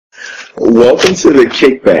Welcome to the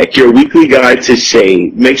Kickback, your weekly guide to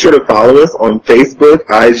shade. Make sure to follow us on Facebook,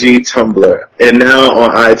 IG, Tumblr, and now on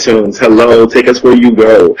iTunes. Hello, take us where you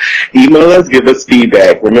go. Email us, give us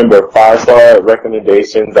feedback. Remember, 5-star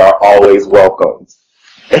recommendations are always welcome.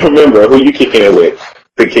 And remember, who you kicking it with?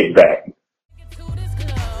 The Kickback.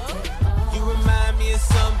 You remind me of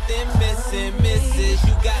something missing.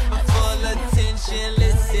 You got my full attention.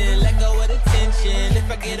 Listen, let go of the tension.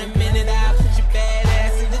 If I get a minute, I'll put your bad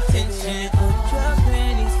ass in detention. Put your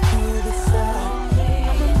panties to the side.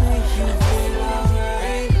 I'ma make you feel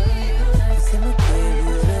alright. It's in the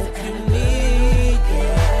baby that you need,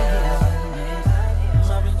 yeah.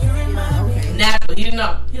 Mama, you remind me. Naturally, he didn't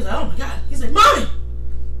know. He was like, oh my God. He's like, Mommy!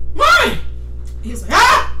 Mommy! He was like,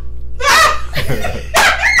 ah!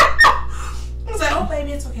 I was like, oh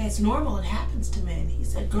baby, it's okay. It's normal. It happens to men. He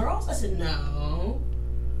said, girls? I said, no,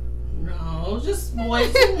 just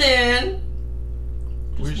boys and men.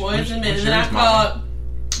 Just boys and men. And then I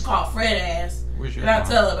called Fred ass. And I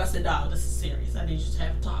tell him, I said, dog, this is serious. I need you to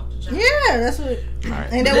have a talk to John. Yeah, that's what. Right.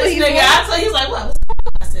 And then this nigga, I told, he was like, what?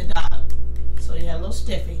 I said, dog. So he had a little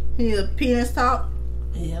stiffy. He a penis talk.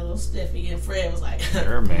 He had a little stiffy, and Fred was like,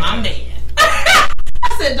 Your man. my man. I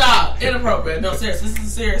said, dog, inappropriate. No, seriously, this is a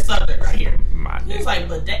serious subject right here. He was like,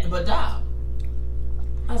 but dog.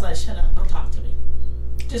 I was like, shut up, don't talk to me.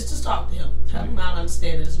 Just talk to him. Tell him I don't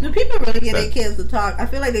understand this. Do people really get their kids to talk? I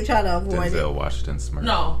feel like they try to avoid Denzel it. Washington Smart.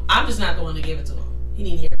 No, I'm just not the one to give it to him. He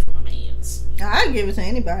need to hear it from my mans. I'd give it to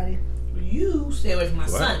anybody. You stay away from my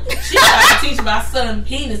son. She tried to teach my son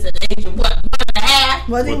penis at the age of what, 1.5?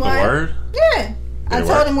 Was he With one? the word? Yeah. I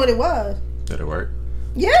told him what it was. Did it work?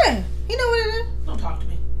 Yeah. He know what it is. Don't talk to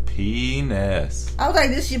me. Penis. I was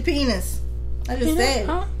like, this your penis. I just said.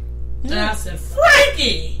 Huh? And I said,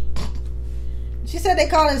 Frankie! She said they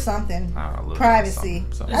call it something. Privacy.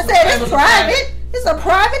 Something. I said, it's private. It's a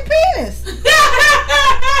private penis.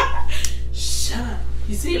 Shut up.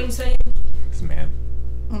 You see what I'm saying? It's man.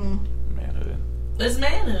 Manhood. It's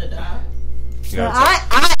manhood, dog. You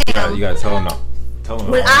gotta tell him no. Tell him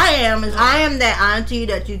what I am is I am that auntie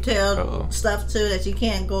that you tell stuff to that you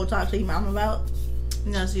can't go talk to your mom about.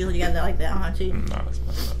 You know, so you got that like that auntie. No, that's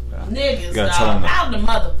messed up. Niggas, dog. Out the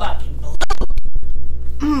motherfucking blue.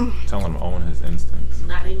 Tell him to own his instincts.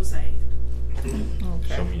 Not even saved.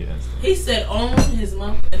 Okay. Show me your instincts. He said own his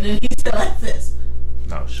mom, and then he said like this.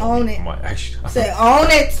 No, show own me. it. Actually, say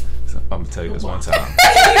own it. I'm gonna tell you this one time.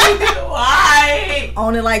 Why?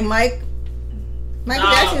 Own it like Mike.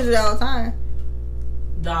 Michael Jackson uses it all the time.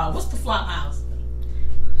 Dog, what's the flop house?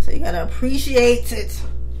 So you gotta appreciate it.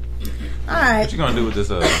 All right. What you gonna do with this?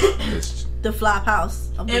 The flop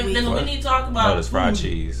house. And we need to talk about. No, this fried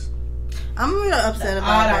cheese. I'm real upset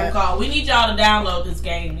about that. Call. We need y'all to download this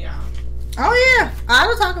game, y'all. Oh yeah, I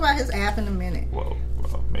will talk about his app in a minute. Whoa,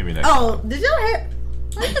 maybe next. Oh, did y'all hear?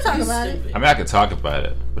 We can talk about it. I mean, I could talk about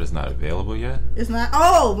it, but it's not available yet. It's not.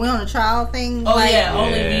 Oh, we're on a trial thing. Oh yeah,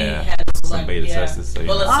 only we had some beta testers. So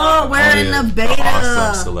we're in the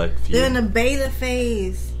beta. Select few. They're in the beta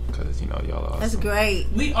phase. Because y'all are awesome. That's great.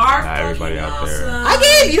 We are. Not everybody out there. I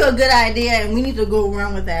gave you a good idea, and we need to go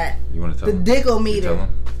run with that. You want to tell the Dickle-meter.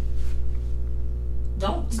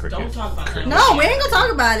 Don't talk about that. No, we ain't gonna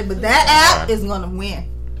talk about it. But that app is gonna win.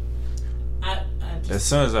 As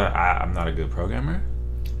soon as I'm not a good programmer.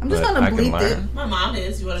 I'm just gonna bleep it. My mom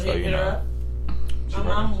is. You want to hit her up? My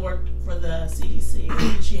mom worked for the CDC.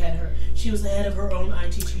 She was the head of her own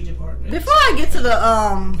ITT department. Before I get to the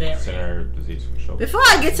Center Disease Control. Before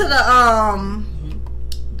I get to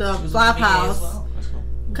the flop house,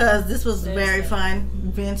 because this was very fun.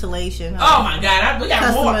 Ventilation. Oh my God, we got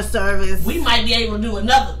customer more service. We might be able to do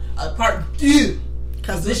another part 2.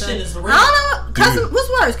 Because this shit is real. I don't know. What's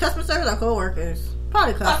worse, customer service or coworkers?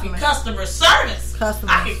 Probably customer service. I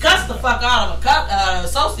can cuss the fuck out of a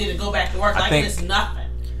associate and go back to work like it's nothing.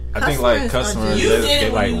 I think like customers they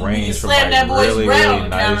like range from like really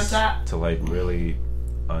nice to like really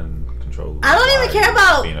uncontrollable. I don't even care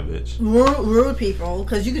about being a bitch. Rude people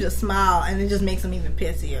because you can just smile and it just makes them even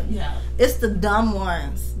pissier. Yeah, it's the dumb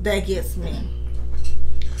ones that gets me.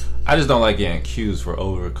 I just don't like getting accused for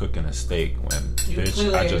overcooking a steak when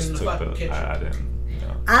bitch I just took I didn't.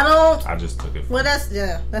 I just took it. Well, that's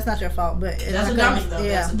not your fault, but that's a dummy though.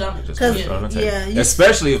 Yeah. That's a dummy.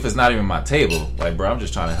 Especially if it's not even my table. Like, bro, I'm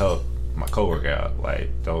just trying to help my coworker out.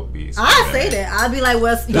 Like, don't be. I say that. I'll be like,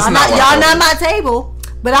 well, y'all not my table,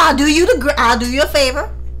 but I'll do you a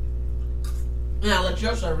favor. And I'll let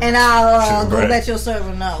your server. And I'll go let your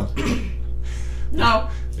server know. No.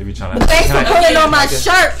 They be trying to. But thanks for putting on my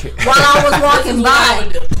shirt while I was walking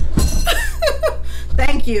by.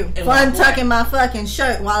 Thank you for untucking my fucking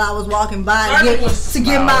shirt while I was walking by to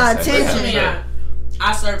get my attention.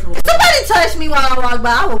 I served her. If somebody touched me while I walked by,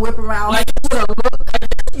 I would whip around with a look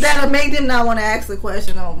that'll make them not want to ask the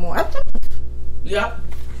question no more. Yep.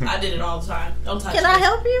 I did it all the time. Don't touch me. Can I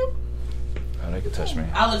help you? Oh, they can touch me.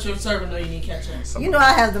 I'll let your servant know you need ketchup. You know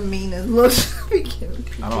I have the meanest looks. I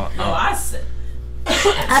don't know. Oh, I said.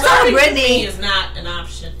 I told Brittany is not an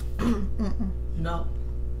option. No.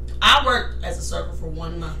 I worked as a server for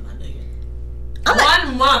 1 month, my nigga.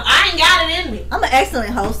 1 month. I ain't got it in me. I'm an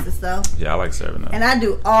excellent hostess, though. Yeah, I like serving though. And I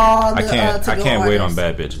do all the I can't wait on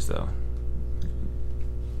bad bitches though.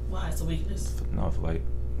 Why? It's a weakness. No, for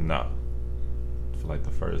like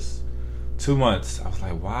the first 2 months, I was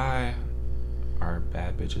like, why are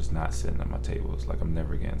bad bitches not sitting at my tables? Like, I'm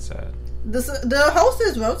never getting sad. The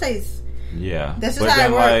hostess rotates. Yeah, that's just how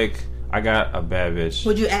it works. Like, I got a bad bitch.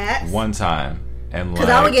 Would you ask? One time, and because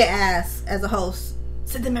I would get asked as a host.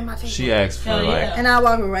 Sit them at my table. She asked for and I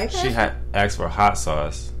walk right past. She had asked for hot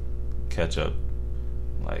sauce, ketchup,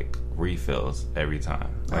 like refills every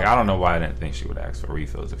time. Like, I don't know why I didn't think she would ask for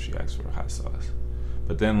refills if she asked for hot sauce.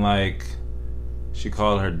 But then, like, she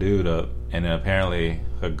called her dude up, and then apparently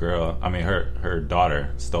her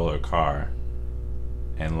daughter stole her car,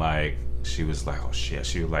 and like she was like, oh shit,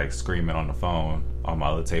 she was like screaming on the phone. All my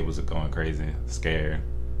other tables are going crazy, scared.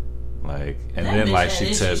 Like, and that then like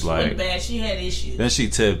she tipped like bad. She had issues. Then she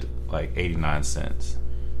tipped like 89 cents.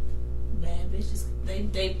 Bad bitches,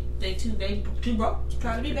 they too broke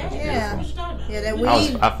trying to be bad. Yeah, what you talking about? Yeah, that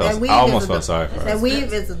weave. I almost felt sorry for her. That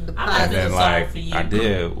weave is a deposit. And then like I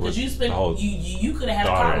did because you spent you could have had a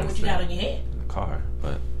car with what you got on your head. The car,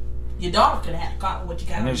 but your daughter could have had a car with what you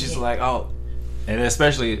got on your head. And then she's like, oh, and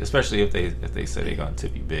especially if they say they're gonna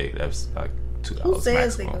tip you big, that's like $2 Who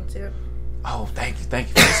says maximum. They gonna tip? Oh, thank you for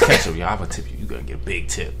this ketchup, y'all. I'm gonna tip you. You're gonna get a big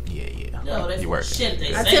tip. Yeah. No, that's shit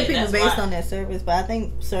they say. I tip people based on their service, but I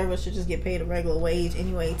think servers should just get paid a regular wage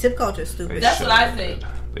anyway. Tip culture is stupid. That's what I think.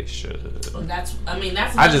 They should. That's.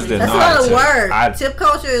 I just didn't know. That's not a word. Tip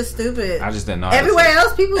culture is stupid. I just didn't know. Everywhere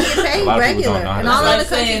else, people get paid regular, and all other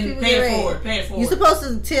countries people get paid. Pay it forward. You're supposed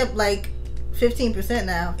to tip like 15%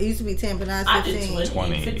 now. It used to be 10, but now it's 15. I do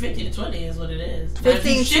 20. 50 to 20 is what it is.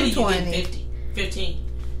 15 to 20. 15.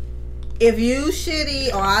 If you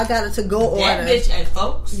shitty or I got a to-go order, that bitch at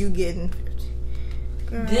Folks, you getting 50.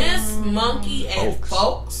 Girl. This monkey at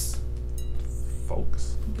Folks.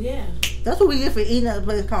 Yeah. That's what we get for eating at a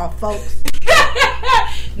place called Folks.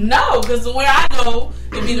 No, because where I go,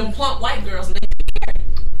 it be them plump white girls. And they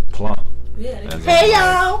plump. Yeah. Hey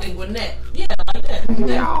y'all. They with that. Yeah, like that.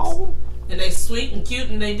 Y'all. And they sweet and cute,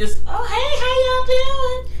 and they just, oh hey, how y'all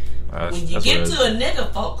doing? When you get to a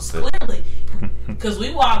nigga, Folks, clearly. Because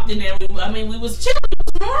we walked in there, we was chilling,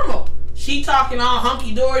 it was normal. She talking all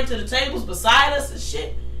hunky-dory to the tables beside us and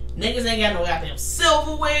shit. Niggas ain't got no goddamn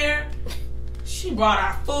silverware. She brought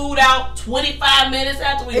our food out 25 minutes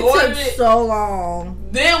after we ordered it. It took so long.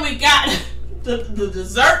 Then we got the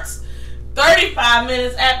desserts 35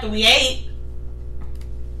 minutes after we ate.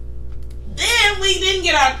 Then we didn't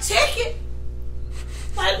get our ticket.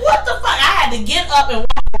 Like, what the fuck? I had to get up and walk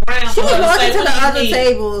around. She was walking to the other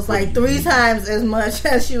tables like 3 times as much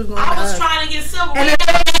as she was going to I was trying to get silverware.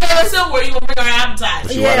 And silverware, you going to bring her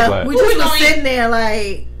appetizer. Yeah, we just was sitting there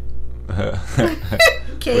like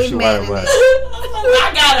caveman.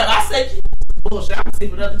 I got up. I said, bullshit. I can see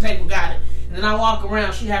what other table got it. And then I walk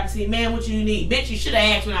around. She happened to see, man, what you need? Bitch, you should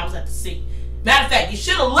have asked when I was at the seat. Matter of fact, you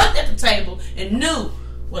should have looked at the table and knew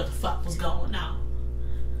what the fuck was going on.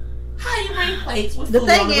 How you bring plates with food? The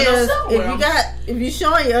thing is, if you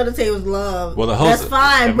showing your other tables love, well, the host, that's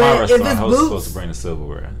fine. But if it's host is supposed to bring the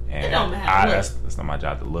silverware, and it don't matter. That's not my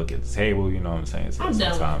job to look at the table. You know what I'm saying? So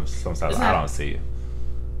sometimes I don't see it.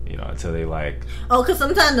 You know, until they like. Oh, because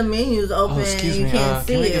sometimes the menu's open and you can't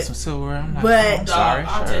see can we it. Get some silverware? I'm not, but sorry,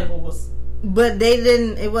 our table was. But they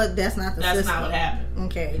didn't. It was. That's not the system. That's not what happened.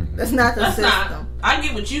 Okay, that's not the system. I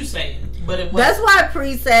get what you saying, but it was. That's why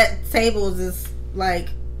preset tables is like.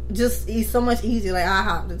 Just so much easier. Like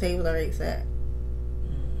IHOP, the table already set.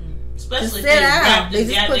 Especially if they wrap the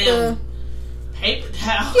goddamn paper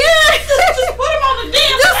towel. Yeah, just put them on the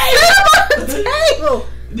damn table.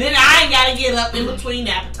 Then I ain't gotta get up in between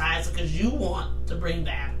appetizers because you want to bring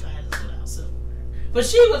the appetizers without silverware.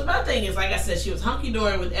 But my thing is, like I said, she was hunky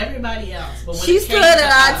dory with everybody else. But when she stood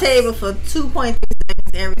at our table for 2.3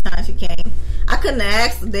 seconds every time she came. I couldn't have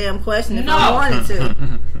asked the damn question if I wanted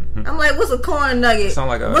to. I'm like, what's a corn nugget?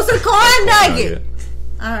 What's a corn nugget?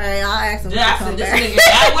 Alright, I'll ask him. I said,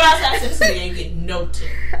 this nigga ain't getting no tip.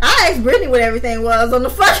 I asked Brittany what everything was on the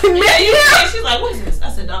fucking menu. She's like, what is this?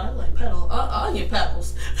 I said, dog, I like onion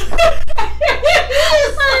petals.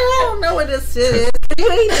 I don't know what this shit is. You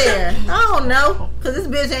ain't there. I don't know. Because this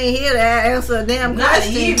bitch ain't here to answer a damn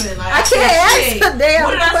question. Not even. Like, I can't answer a damn question.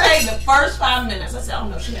 What did I say the first 5 minutes? I said, oh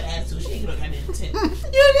no, she got an attitude. She ain't gonna goddamn tip.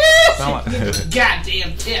 You did?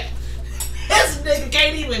 Goddamn tip. This nigga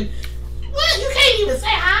can't even. What? You can't even say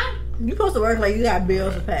hi? You supposed to work like you got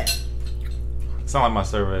bills to pay. Sound like my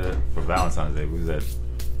survey for Valentine's Day. We was at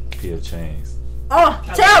P.F. Chang's. Oh,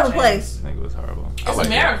 terrible place. I think it was horrible. It's like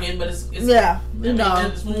American, but it's yeah.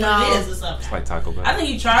 It's like Taco Bell. I think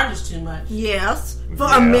he charges too much. Yes, for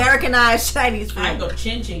Americanized Chinese food. I can go to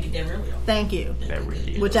Chin Chin and get that real. Thank you. That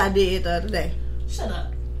really which I did the other day. Shut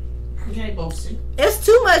up. You can't boast it. It's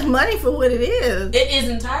too much money for what it is. It is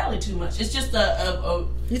entirely too much. It's just a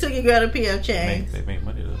you took your girl to P.F. Chang's. They make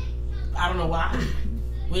money though. I don't know why.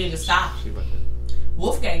 We need to stop.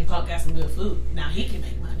 Wolfgang Punk got some good food. Now he can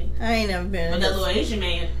make money. I ain't never been. But that little Asian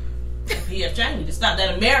man at P.F. Chang's need to stop.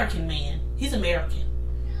 That American man. He's American.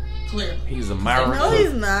 Clearly. He's American. No,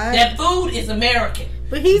 he's not. That food is American.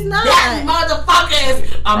 But he's not. That motherfucker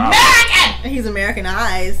is American. He's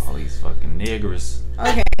Americanized. All these fucking niggers.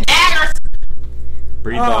 Okay. Niggers.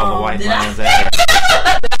 Breathe all the white man's ass.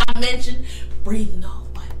 I mentioned breathing all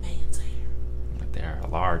the white man's hair. With their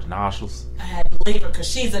large nostrils. I had to leave her because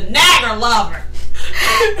she's a nagger lover.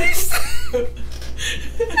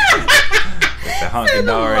 The hunky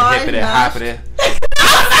door, hippity hoppity. I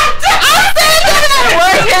said that at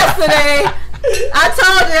work yesterday. I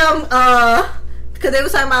told them, because they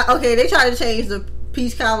was talking about, okay, they tried to change the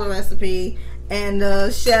peach cobbler recipe, and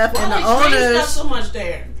the chef and the owners. So much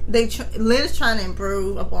there. Lynn's trying to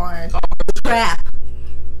improve upon crap.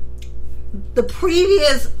 The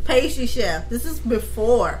previous pastry chef, this is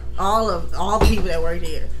before all the people that worked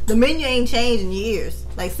here. The menu ain't changed in years,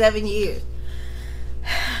 like 7 years.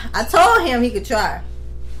 I told him he could try.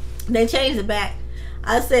 They changed it back.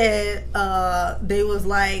 I said they was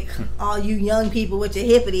like, all you young people with your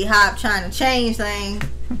hippity hop trying to change things.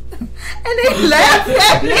 And they laughed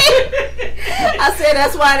at me. I said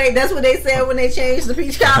that's what they said when they changed the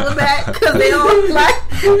peach cobbler back, because they don't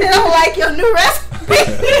like your new recipe.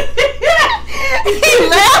 He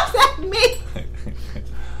laughed at me.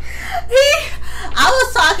 I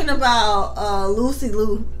was talking about Lucy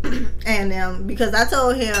Lou and them, because I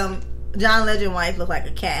told him John Legend's wife looked like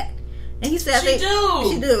a cat. And he said, she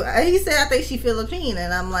do. He said, I think she Filipino.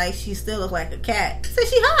 And I'm like, she still look like a cat. He said,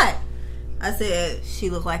 she hot. I said, she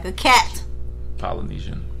look like a cat.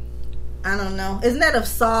 Polynesian. I don't know. Isn't that a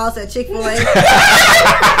sauce at Chick-fil-A? Yes!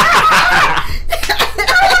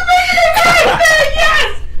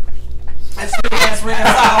 That's sweet-ass red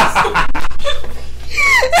sauce.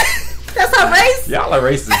 That's her race? Y'all are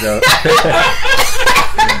racist, though.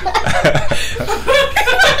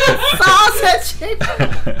 Sauce at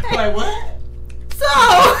Chick-fil-A. Like what? So,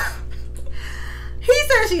 he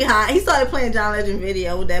said she hot. He started playing John Legend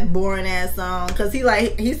video with that boring ass song, because he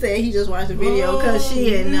said he just watched the video because she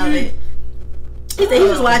didn't know it. He said he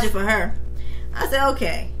was watching for her. I said,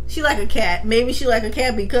 okay, she like a cat. Maybe she like a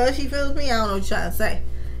cat because she feels me. I don't know what you're trying to say.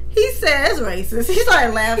 He said that's racist. He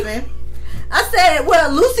started laughing. I said,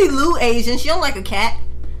 well, Lucy Lou Asian. She don't like a cat.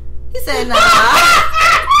 He said, nah.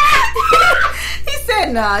 He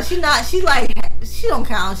said, nah. She not. She don't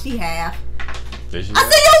count. She half. I said, your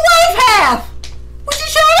wife half. What you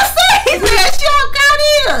trying to say? He said, she don't count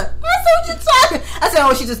either. I said, what you talking? I said,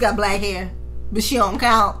 oh, she just got black hair, but she don't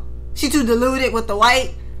count. She too diluted with the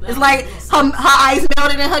white. It's like her ice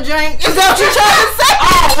melted in her drink. Is that what you trying to say?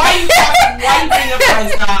 Oh, why you bring up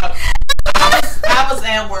ice, dog? I was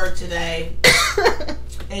at work today,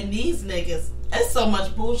 and these niggas, there's so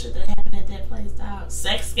much bullshit that happened at that place, dog.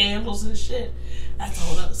 Sex scandals and shit. That's a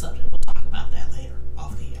whole other subject. We'll talk about that later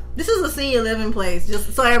off the air. This is a senior living place,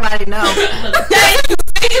 just so everybody knows. Senior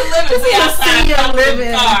living. We outside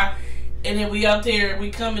the car, and then we up there, we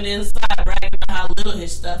coming inside, bragging about how little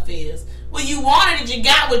his stuff is. Well, you wanted it, you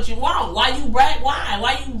got what you want. Why you brag?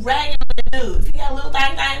 Why you bragging on the dude? If he got a little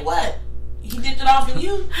thing, what? He dipped it off in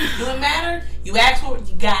you. Do it matter? You asked for it,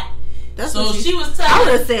 you got it. That's so she was telling. I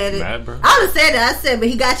would have said it. I would have said that. I said, but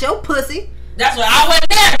he got your pussy. That's what I went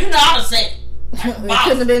there. You know, I would have said it. It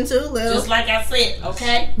couldn't have been too little. Just like I said,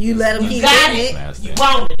 okay? You let him keep getting it. You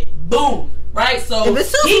wanted it. Boom. Right? So if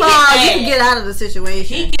it's too small, you can get out of the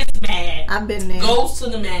situation. He gets mad. I've been there. Goes to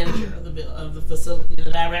the manager of the facility,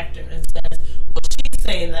 the director, and says, well, she's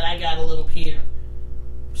saying that I got a little Peter.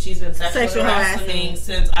 She's been sexually harassing me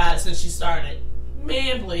since she started.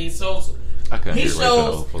 Man, please. So he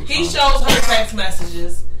shows her text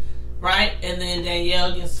messages, right? And then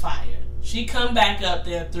Danielle gets fired. She come back up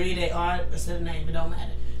there 3 days. I said the name, it don't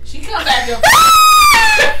matter. She come back up.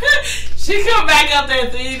 She come back up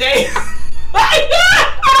there 3 days.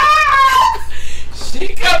 She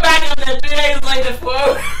come back up there 3 days later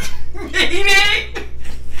for a meeting.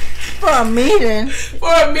 For a meeting?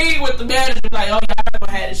 For a meeting with the manager. Like, oh, y'all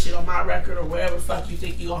gonna have this shit on my record or wherever the fuck you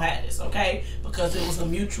think you gonna have this, okay? Because it was a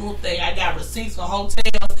mutual thing. I got receipts for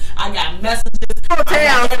hotels. I got messages.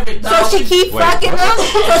 Hotels. So she keep fucking them?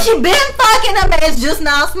 So she been fucking them and it's just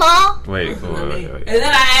now small? Wait. And then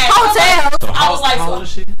I asked hotels. So I was like, how old is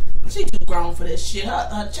she? She too grown for this shit.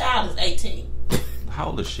 Her child is 18. How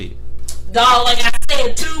old is she? Dog, like I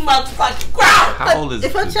said, 2 motherfucking grown. How old is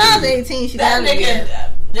if her child's 18, she that gotta nigga.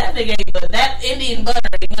 That nigga ain't but that Indian butter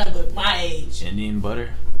ain't nothing but my age. Indian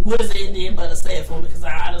butter? What does the Indian butter say for me? Because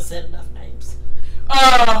I done said enough names.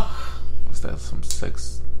 What's that? Some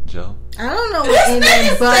sex gel? I don't know what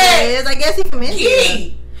Indian butter is. I guess he from India.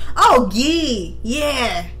 Ghee. Oh, ghee.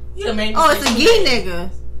 Yeah. You made me it's a ghee nigga.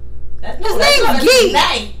 His name's Ghee.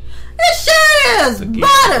 Name. It sure is.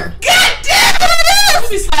 Butter. God damn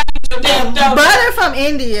it! Butter from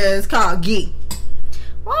India is called ghee.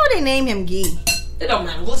 Why would they name him ghee? It don't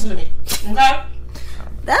matter. Listen to me, okay?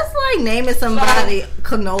 That's like naming somebody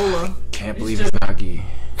canola. Can't believe it's not ghee.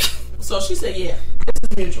 So she said, "Yeah, this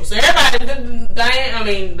is mutual." So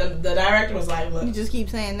everybody, the director was like, "Look, you just keep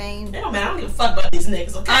saying names." It don't matter. I don't give a fuck about these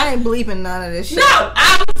niggas, okay? I ain't bleeping none of this shit. No,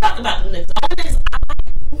 I don't talk about the niggas. All the niggas I like,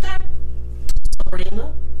 okay?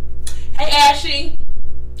 Sabrina. Hey, Ashy.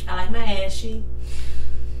 I like my Ashy.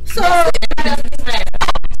 So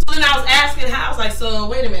then I was asking how, I was like, so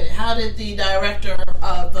wait a minute, how did the director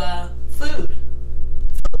of food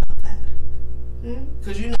feel about that?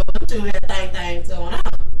 Because you know, them two had things going on.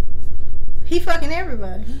 He fucking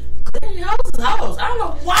everybody. Clearly, hoes is hoes. I don't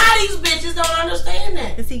know why these bitches don't understand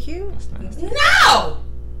that. Is he cute? No!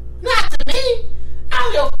 Not to me. I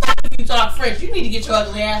don't give a fuck if you talk French. You need to get your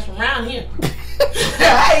ugly ass from around here. I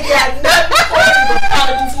ain't got nothing for you but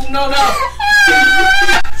probably food. No.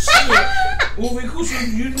 Shit.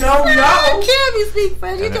 You know, no. Kim, you speak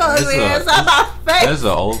French. You talk ugly ass out my face. That's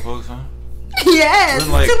the old folks, huh? Yes.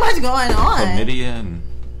 Like too much going on. Chlamydia and...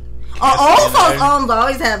 old folks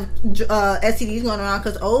always have STDs going around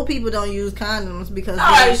because old people don't use condoms because...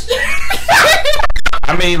 I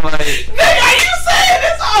mean, like... Nigga, are you saying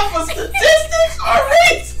this off of statistics or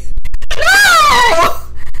reason? No!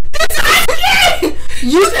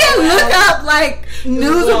 You can look up, like,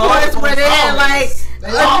 news reports where they're, like...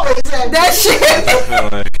 that shit.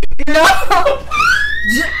 No.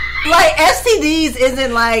 Like, STDs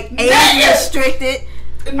isn't, like, age restricted.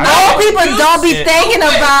 Old people don't be thinking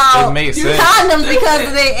about condoms because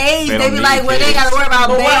of their age. They be like, well, they gotta worry about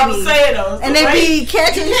babies. And they be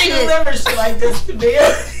catching shit. You can't deliver shit like this to me.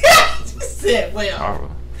 Said, well,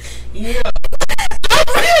 yeah.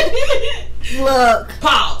 Look,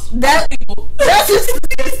 pause. That's a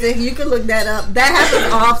statistic. You can look that up. That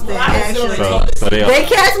happens often, actually. So they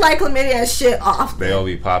catch like chlamydia and shit often. They all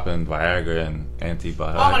be popping Viagra and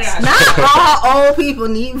antibiotics. Oh my gosh. Not all old people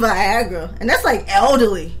need Viagra, and that's like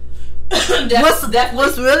elderly.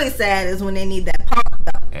 What's really sad is when they need that pump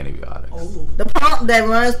though. Antibiotics. Oh. The pump that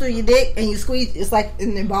runs through your dick and you squeeze. It's like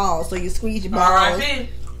in the balls, so you squeeze your balls.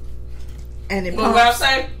 And it pumps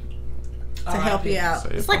to help you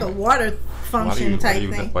out. It's like a water function type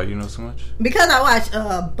thing. Why do you know so much? Because I watched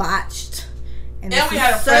Botched, and we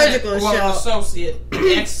had a surgical show. Associate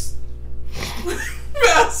ex.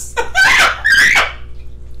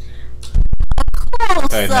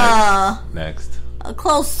 Next. A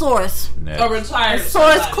close source. Next. A retired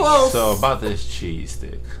source close. So about this cheese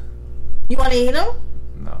stick. You want to eat them?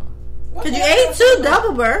 No. Because you ate 2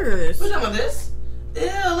 double burgers. What's up with this? Ew,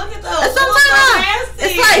 look at those.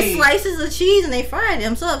 It's like slices of cheese and they fry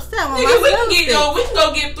them. I'm so upset. Nigga, we can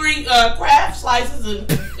go get 3 Kraft slices and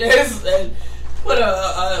what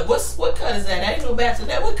cut is that? I ain't no back to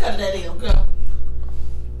that. What cut is that in? Girl?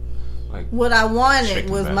 Like what I wanted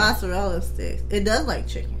was mozzarella sticks. It does like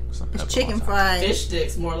chicken. It's chicken fried fish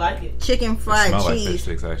sticks, more like it. Chicken fried cheese. Like fish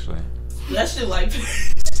sticks, actually. That shit like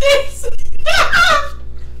fish sticks.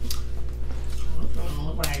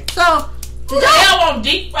 So. Who the hell want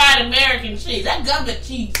deep fried American cheese? That government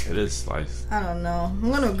cheese. It is sliced. I don't know.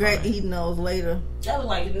 I'm gonna regret eating those later. That look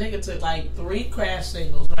like a nigga took like 3 Kraft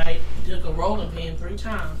singles, right? Took a rolling pin 3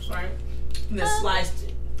 times, right? And then sliced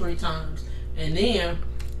it 3 times, and then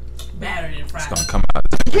battered it fried. It's gonna come out.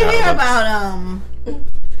 Did you hear about Did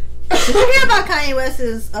you hear about Kanye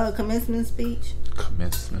West's commencement speech?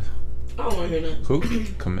 Commencement. I don't want to hear that. Who?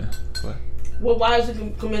 What? Well, why is it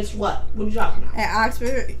commence what? What are you talking about? At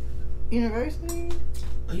Oxford University.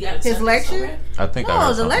 His lecture? I think no, it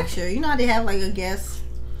was a lecture. You know how they have like a guest.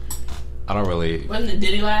 I don't really. Wasn't it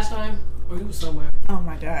Diddy last time? Or he was somewhere? Oh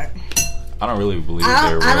my god. I don't really believe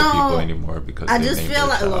they're real people anymore because I just feel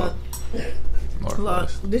like look.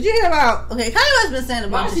 Did you hear about? Okay, Kanye West been saying a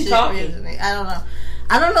bunch of shit recently. I don't know.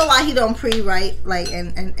 I don't know why he don't pre-write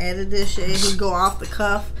and edit this shit. He go off the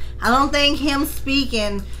cuff. I don't think him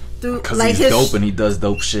speaking through because like he's dope and he does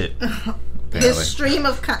dope shit. His stream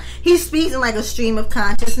of he speaks in like a stream of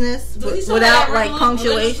consciousness without like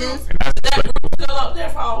punctuations.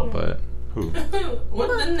 But who? What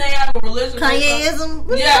didn't they have a religion? Kanyeism?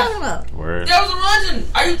 What are you talking about? Word. There was a religion.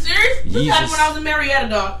 Are you serious? This happened when I was in Marietta,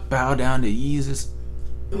 dog. Bow down to Jesus.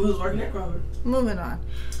 We was working at Kroger. Moving on.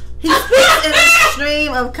 He speaks in a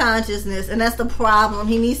stream of consciousness, and that's the problem.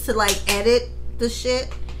 He needs to like edit the shit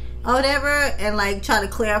or whatever, and like try to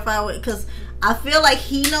clarify what. Because I feel like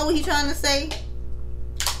he know what he's trying to say,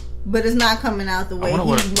 but it's not coming out the way he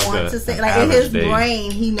wants to say. Like in his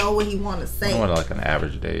brain, he know what he want to say. I wonder what like an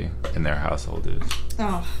average day in their household is.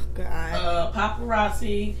 Oh God!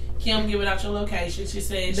 Paparazzi, Kim giving out your location. She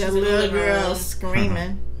said she's the little girl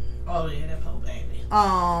screaming. Oh yeah, that poor baby.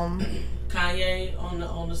 Kanye on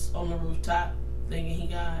the rooftop thinking he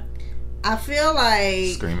got. I feel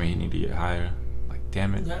like screaming he need to get higher. Like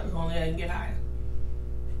damn it. Only I can get higher.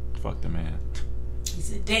 Fuck the man. He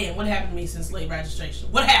said, "Damn, what happened to me since late registration?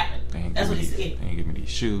 What happened?" That's what he said. They ain't give me these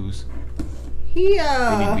shoes. They need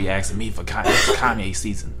to be asking me for Kanye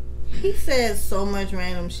season. He says so much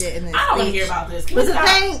random shit in this. I don't want to hear about this. But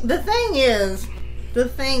the thing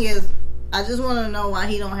is, I just want to know why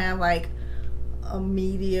he don't have like a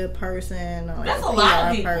media person or that's a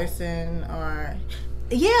lot PR person or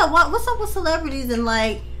what's up with celebrities and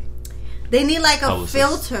like they need like a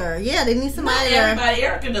filter. Yeah, they need somebody. Not everybody.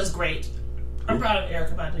 Erica does great. I'm proud of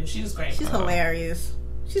Erica Badu. She was great. She's hilarious.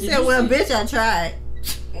 She said, "Well, bitch, I tried."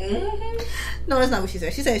 Mm-hmm. No, that's not what she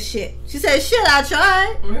said. She said, "Shit." She said, "Shit, I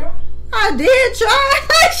tried." Yeah. I did try.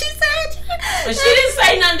 She said, but she didn't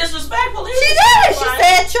say nothing disrespectful. She did. She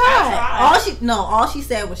said, "Tried." All she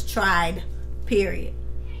said was tried. Period.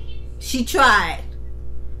 She tried.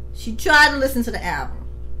 She tried to listen to the album.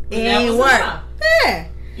 It ain't work. Yeah.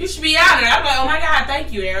 You should be out there. I'm like, oh my God,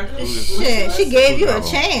 thank you, Erica. Shit, she gave you a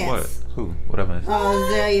chance. What? Who? Whatever.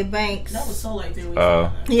 Azalea Banks. That was so like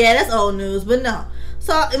that. Yeah, that's old news, but no.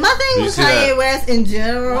 So my thing with Kanye West in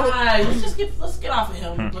general. Why? Let's get off of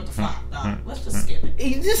him with the flop, dog. Let's just skip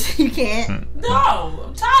it. You can't. No,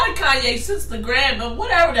 I'm tired of Kanye since the Grammy, but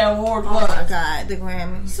whatever that award was. Oh my God, the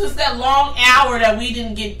Grammy. Since that long hour that we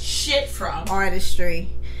didn't get shit from. Artistry.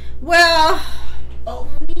 Well. Oh.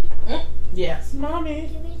 Yes. Mommy.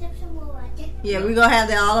 Yeah, we're gonna have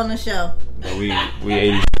that all on the show. We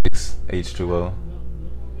 86 H2O.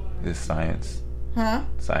 It's science. Huh?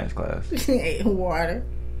 Science class. Water.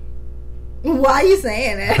 Why are you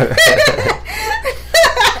saying that?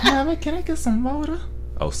 Mommy, can I get some water?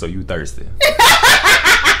 Oh, so you thirsty?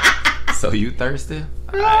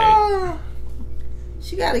 Alright.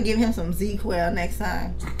 She gotta give him some Z-Quel next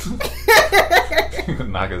time.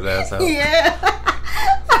 Knock his ass out. Yeah.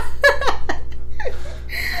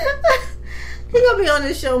 He gonna be on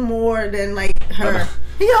this show more than like her.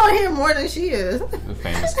 He on here more than she is. The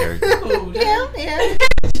famous character. Ooh, yeah.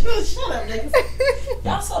 Shut up, niggas.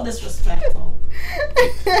 Y'all so disrespectful.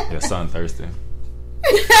 Your son thirsty.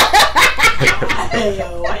 Hey,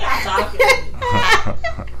 yo, why y'all talking?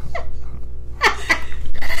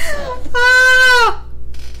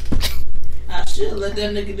 I should let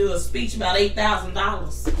that nigga do a speech about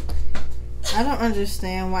 $8,000. I don't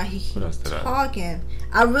understand why he's talking.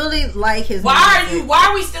 I really like his. Why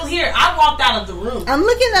are we still here? I walked out of the room. I'm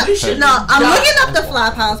looking up. I'm looking up the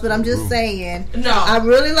Flophouse, but I'm just saying. No, I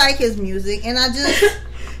really like his music, and I just.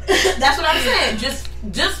 That's what I'm saying.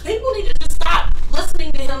 Just people need to just stop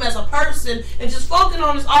listening to him as a person and just focus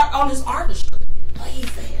on his art, on his artistry.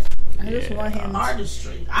 Please, I just want him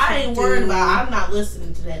artistry. I ain't worried about. I'm not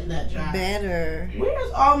listening to that nut job. Better.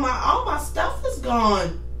 Where's all my stuff is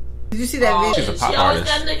gone. Did you see that video? She's a pop artist.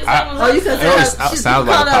 You can tell she's sounds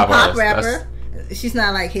like a pop rapper. She's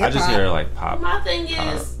not like hip hop. I just hear her like pop. My thing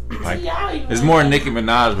is, like it's more Nicki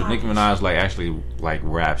Minaj, but Nicki Minaj like actually like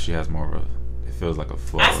rap. She has more of a. It feels like a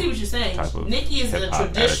flow. I see what you're saying. Nicki is a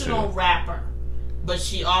traditional rapper, but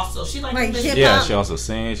she like hip hop. Yeah, she also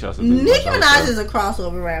sings. She also Nicki Minaj is a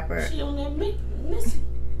crossover rapper. She on that Missy.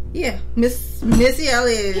 Yeah, Missy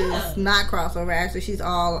Elliott is not crossover. Actually, she's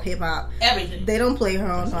all hip hop. Everything. They don't play her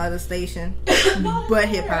on no other station, but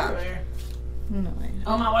hip hop. No.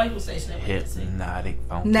 On my wife's station. Hypnotic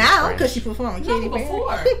phone. Now, because she performed Katy Perry.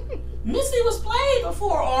 Before. Missy was played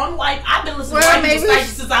before on like I've been listening to white people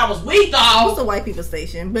station since I was wee dog. What's a white people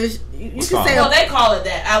station? But you should say well, they call it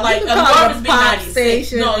that. I like Norman's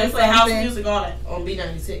B96. No, they play house music all that on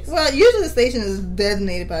B96. Well, usually the station is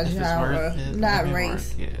designated by genre, not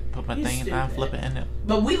race. Yeah, put my thing down, flip it in it.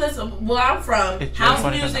 But we listen. Where I'm from, house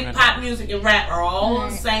music, pop music, and rap are all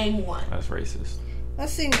the same one. That's racist.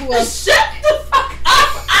 Let's see who else. Shut the fuck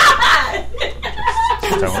up!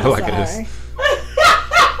 Don't look like this.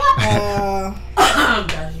 I'm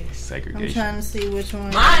done here. Segregation. I'm trying to see which one.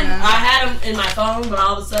 Mine, I had them in my phone, but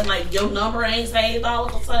all of a sudden, like, your number ain't saved all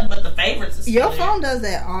of a sudden, but the favorites is still your there. Phone does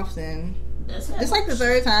that often. It's like the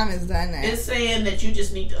third time it's done that. It's saying that you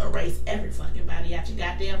just need to erase every fucking body out your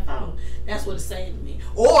goddamn phone. That's what it's saying to me.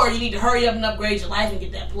 Or you need to hurry up and upgrade your life and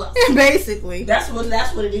get that plus. Basically. That's what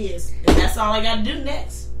it is. And that's all I gotta do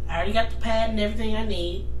next. I already got the pad and everything I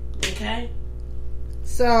need. Okay?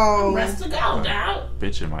 So rest to go, dog.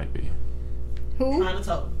 Bitch, it might be. Who? Trying to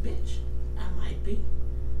tell a bitch. I might be.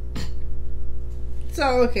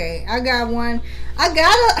 So okay, I got one. I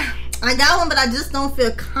got one, but I just don't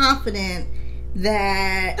feel confident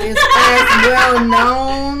that it's as well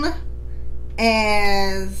known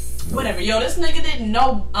as whatever. Yo, this nigga didn't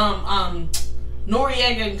know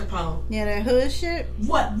Noriega and Capone. Yeah, that hood shit.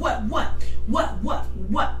 What?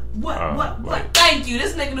 Thank you.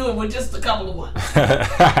 This nigga knew it with just a couple of ones.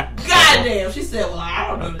 Goddamn. She said, well, I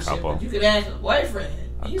don't know this shit, but you could ask her boyfriend.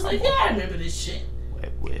 He's like, yeah, I remember this shit.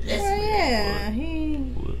 What? Yeah,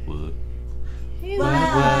 You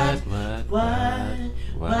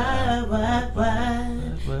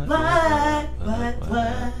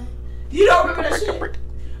don't remember that shit?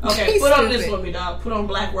 Okay, put on this one, me dog. Put on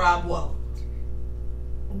Black Rob Whoa.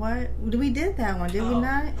 What? We did that one, did we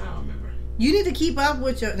not? I don't remember. You need to keep up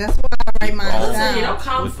with your. That's why I write mine down. You don't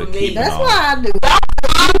come for me. That's why I do.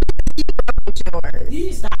 Keep up with yours. You need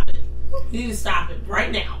to stop it. You need to stop it right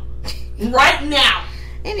now. Right now.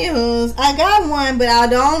 Anywho, I got one, but I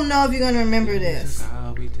don't know if you're gonna remember this.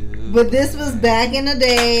 But this was back in the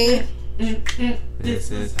day.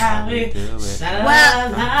 This is how we do it.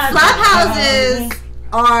 Well, flop houses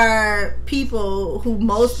are people who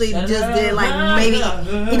mostly just did like maybe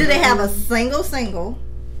either they have a single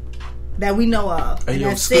that we know of, and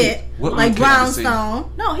that's it. Like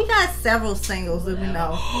Brownstone. No, he got several singles that we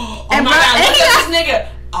know. And look at this nigga.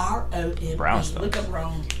 R-O-M-E. Brownstone. Look up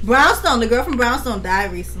Rome. Brownstone, the girl from Brownstone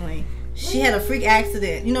died recently. She had a freak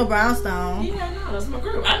accident. You know Brownstone. Yeah, I know. That's my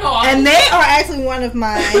group. I know. And they are actually one of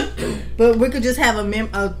mine. But we could just have a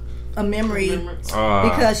memory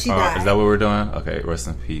because she died. Is that what we're doing? Okay, rest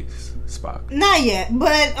in peace, Spock. Not yet,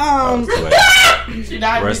 but she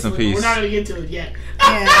died. Rest in peace. We're not gonna get to it yet.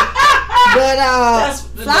 Yeah. But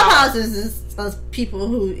flop houses is people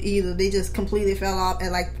who either they just completely fell off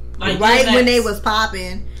at like right DMX. When they was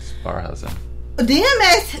popping. Sparhousing.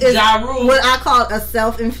 DMX is what I call a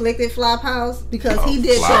self-inflicted flop house because he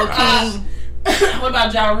did cocaine. What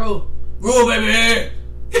about Ja Rule? Rule, baby.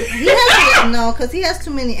 No, because he has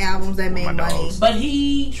too many albums that made money. But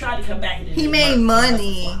he tried to come back. He made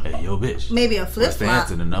money. Hey, yo, bitch. Maybe a flip flop.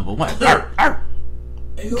 To the number one.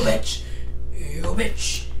 Hey, yo, bitch. Hey, yo,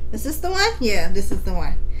 bitch. Is this the one? Yeah, this is the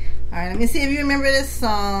one. All right, let me see if you remember this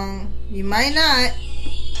song. You might not.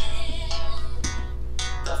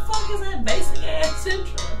 The fuck is that basic ass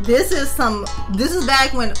intro? This is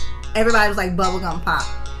back when everybody was like bubblegum pop.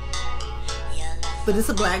 But this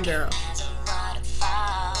is a black girl.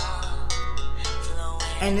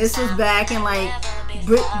 And this was back in like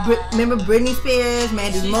remember Britney Spears,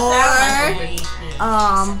 Mandy Moore.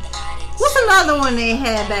 What's another one they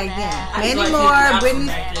had back then? Mandy Moore,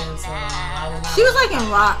 Britney. She was like in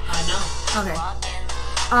rock. I know. Okay.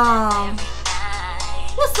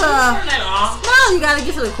 What's the? No, you gotta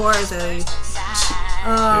get to the chorus at least.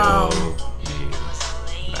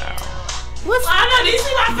 What's? I know. Do you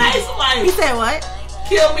see my face? Like, he said what?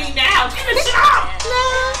 Kill me now. Get the shit off.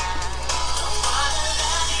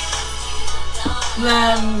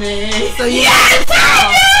 Love me. So you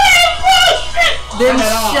then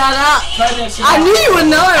shut up. I knew you would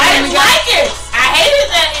know it. I didn't like it. I hated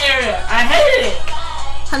that area. I hated it.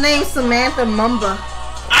 Her name's Samantha Mumba.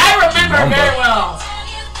 I remember her very well.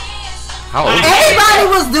 How old? Everybody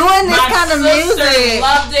was doing this kind of music.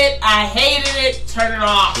 Loved it. I hated it. Turn it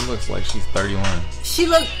off. She looks like she's 31.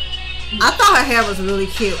 I thought her hair was really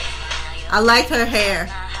cute. I liked her hair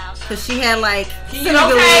because she had like.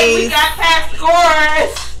 Okay, we got past the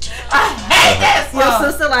chorus. I hate that song. Your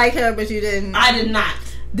sister liked her, but you didn't. I did not.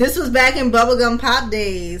 This was back in bubblegum pop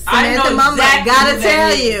days. Samantha Mumba, gotta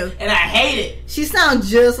tell you. And I hate it. She sounds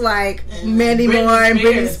just like Mandy Moore and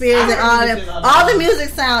Britney Spears and all that. All the music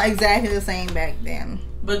sound exactly the same back then.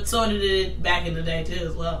 but so did it back in the day too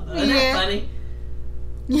as well. Isn't that funny?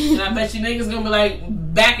 And I bet you niggas gonna be like,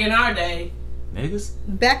 back in our day. Niggas?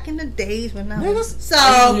 Back in the days when I was... Niggas? So,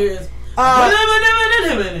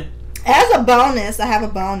 as a bonus, I have a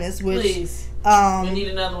bonus, which... Please. We need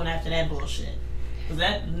another one after that bullshit. Was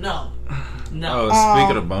that... No. Oh,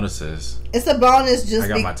 speaking of bonuses... It's a bonus just... I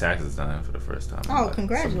got my taxes done for the first time. Oh,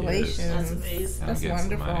 congratulations. That's amazing. That's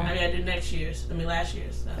wonderful. I gotta do last year's.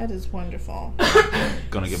 So. That is wonderful.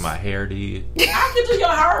 Gonna get my hair did. I can do your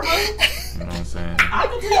hair, bro. You know what I'm saying? I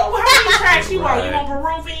can do your hair. Tracks you want. You want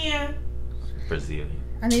Peruvian? Brazilian.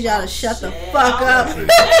 I need y'all to shut the fuck up.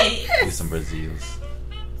 Get some Brazils.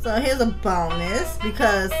 So here's a bonus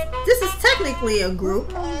because this is technically a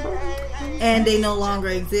group and they no longer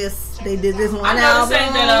exist. They did this one album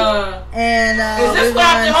and we're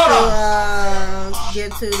going to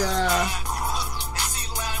get to the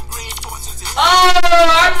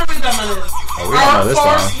I remember this. We don't know this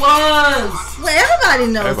song. Well, everybody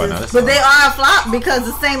knows this, but they are a flop because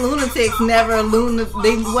the same Lunatics never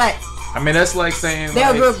they what? I mean, that's like saying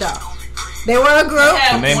they're a group though. They were a group.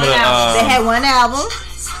 They had one album.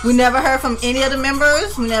 We never heard from any of the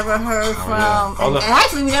members. We never heard from...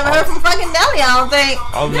 Actually, we never heard from fucking Nelly, I don't think.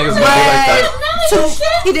 All the niggas like that.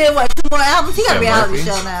 He did, what, 2 more albums? He got a reality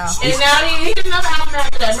show now. And now he did another album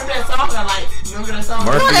after that. Remember that song I like? Remember that song?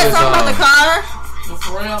 Remember that song about the car?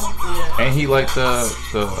 For real? Yeah. And he like the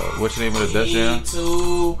what's the name of the Death Jam? He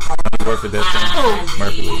worked for Death Jam.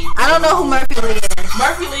 Murphy Lee. I don't know who Murphy Lee is.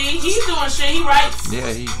 Murphy Lee, he's doing shit. He writes. Yeah,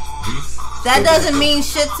 he's... That doesn't mean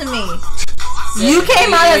shit to me. You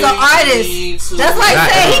came out as an artist. That's like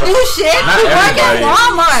saying he do shit. He work at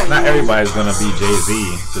Walmart. Not everybody's gonna be Jay-Z.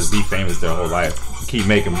 Just be famous their whole life. Keep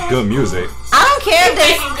making good music. I don't care if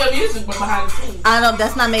they making good music, but behind the scenes.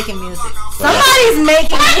 That's not making music. Somebody's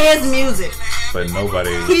making his music. But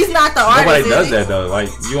nobody. He's not the artist. Nobody does that though. Like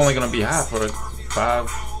you only gonna be high for 5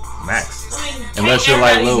 max, unless you're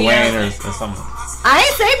like Lil Wayne or something. I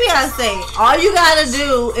ain't say Beyonce. All you gotta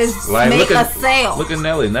do is like, make a sale. Look at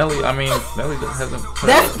Nelly. Nelly hasn't.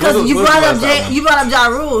 That's because you brought up Ja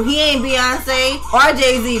Rule. He ain't Beyonce or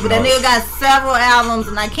Jay-Z, but that nigga got several albums,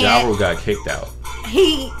 and I can't. Ja Rule got kicked out.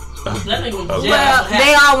 That nigga was well,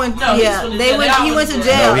 they all went. He went to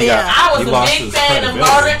jail. I was a big fan of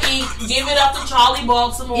Murder Inc. Give it up to Charlie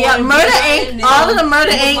Baltimore. Yeah, Murder Inc. All of the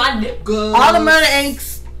Murder Inc.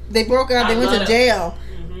 They broke up. They went to jail.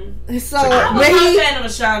 So, I was not a fan of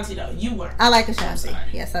Ashanti though. You were. I like Ashanti.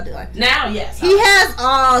 Yes, I do like. Now, yes. He has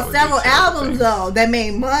several albums though that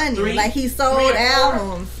made money. Like he sold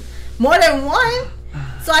albums, more than one.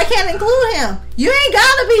 So I can't include him. You ain't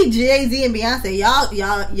gotta be Jay-Z and Beyonce.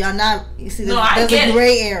 Y'all not. You see, there's a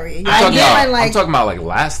gray area. I'm talking about like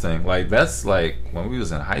lasting. Like that's like when we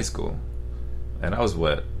was in high school, and I was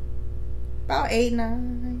what? About 8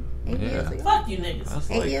 years ago. Fuck you niggas.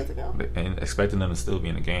 That's 8 years ago. And expecting them to still be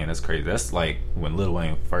in the game. That's crazy. That's like when Lil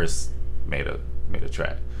Wayne first made a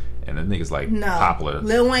track. And the niggas like popular.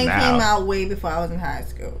 Lil Wayne came out way before I was in high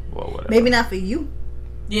school. Well, whatever. Maybe not for you.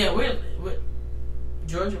 Yeah, we're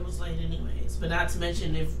Georgia was late anyways. But not to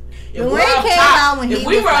mention if Lil Wayne came out when if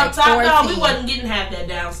we were up top, no, we wasn't getting half that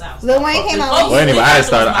down south. Lil Wayne came out. Well, anyway, I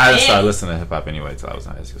just started listening to hip hop anyway till I was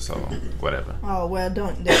in high school. So whatever. Oh well,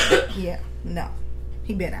 no,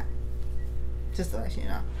 he been out. Just to let you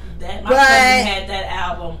know. My cousin had that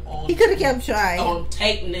album on. He could have kept trying. On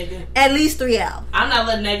tape, nigga. At least 3 albums. I'm not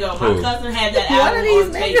letting that go. My cousin had that album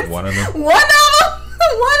on tape. One of them. One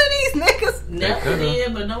of these niggas. Nelly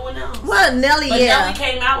did, but no one else. Well, Nelly, but Nelly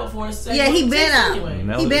came out before his second. Yeah, he been out.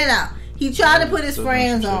 Anyway. He been out. He tried to put his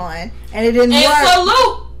friends on, and it didn't work. And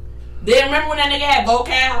salute. Then remember when that nigga had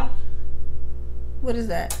Vocal? What is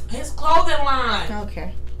that? His clothing line.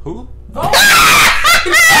 Okay. Who? Vocal.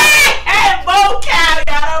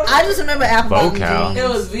 I just remember Apple Vocal. It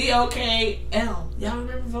was VOKL. Y'all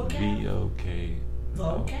remember Vocal?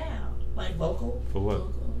 Vocal. Like vocal. For what?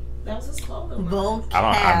 Vocal. That was his clothing line. Vocal.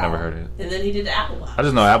 I've never heard it. And then he did the Apple Bottoms. I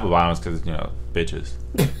just know Apple Bottoms because bitches.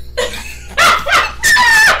 That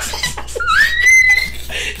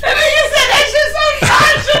nigga said that shit so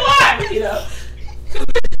nonchalant, you know.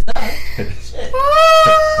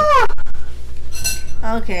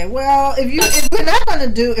 Okay, well, if we're not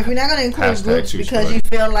gonna include groups because you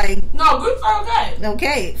feel like groups are okay.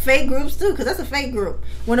 Okay, fake groups too, because that's a fake group.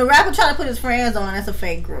 When a rapper try to put his friends on, that's a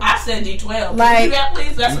fake group. I said D12. Like, can you do that,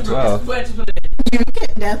 please? That's D12. A group.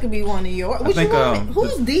 That could be one of yours. Who's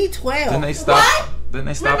D12? Didn't they stop? Didn't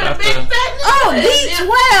they stop after?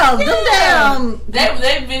 D12. Them damn.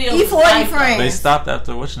 They videos. E40 friends. They stopped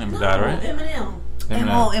after what's your name died, right? Eminem.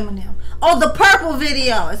 Eminem. Oh, the purple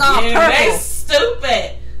video. It's all purple. They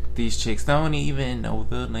stupid. These chicks don't even know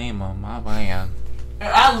the name of my band.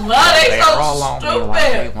 I love it. They so stupid.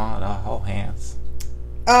 Like they want to hold hands.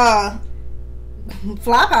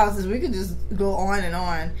 Flophouses, we could just go on and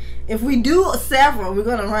on. If we do several, we're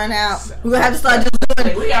gonna run out. We're gonna have to start just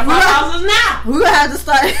doing. We got flophouses now. We're gonna have to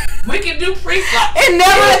start. We can do pre-flop. It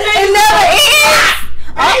never ends.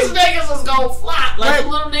 These niggas is gonna flop. Like the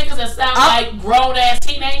little niggas that sound like grown ass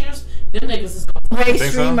teenagers. Them niggas is gonna Ray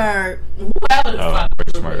Streamer. Whoever the fuck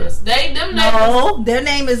is. Them niggas. Their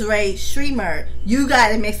name is Ray Streamer. You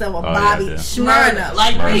got it mixed up with Bobby Shmurda.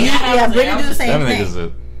 Like Brittany do the same thing.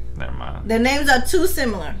 Niggas never mind. Their names are too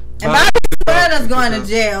similar. And Bobby Shmurda's going to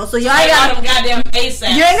jail. So y'all got them goddamn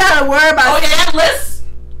ASAP. You ain't gotta worry about. Oh yeah, that list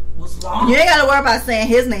was long. You ain't gotta worry about saying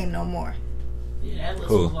his name no more. Yeah, that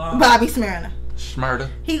list was long. Bobby Shmurda.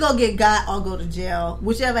 He gonna get got or go to jail,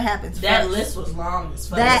 whichever happens that first. List was long as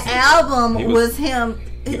fuck. That album was him,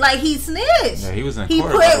 like he snitched. Yeah, he was in He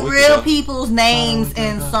court put real people's names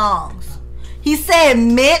in songs. He said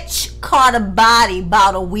Mitch caught a body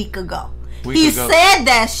about a week ago. Said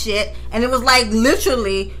that shit, and it was like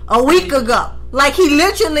literally a week ago. Like he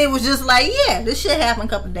literally was just like, yeah, this shit happened a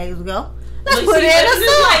couple of days ago. Let's put it in a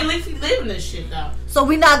song. Like Leafy living this shit though. So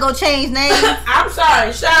we not gonna change names. I'm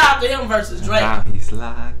sorry. Shout out to him versus Drake. Now he's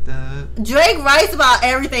locked up. Drake writes about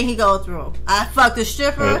everything he goes through. I fucked a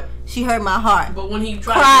stripper. She hurt my heart. But when he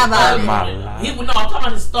tried cry to about it, I'm talking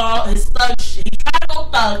about his thug shit. He tried to go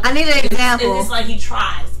thug. I need an example. It's like he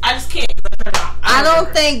tries. I just can't. I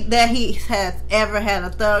don't think that he has ever had a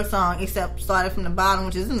thug song except started from the bottom,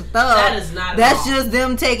 which isn't a thug. That is not. That's just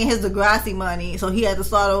them taking his Degrassi money, so he had to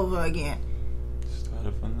start over again.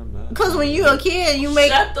 Because when you're a kid, you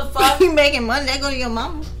make you making money, that go to your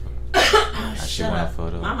mama. Shut up.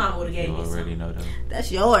 My mom would have gave me already know that. That's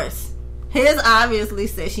yours. His obviously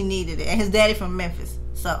said she needed it, and his daddy from Memphis.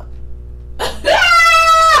 So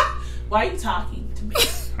why are you talking to me?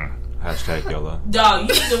 Hashtag YOLO. Dog,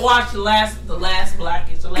 you need to watch the last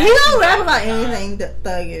Blackish. He don't rap about anything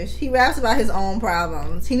thuggish. He raps about his own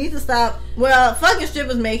problems. He needs to stop. Well, fucking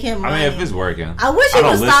strippers make him money. I mean, if it's working. I wish he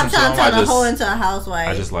would stop trying to turn a hoe into a housewife.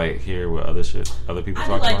 I just like hear what other people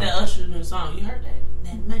talk about. I like that Usher new song. You heard that?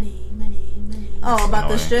 That money. Oh, about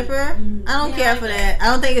the stripper? I don't care for that. I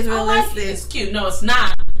don't think it's realistic. Like it. It's cute. No, it's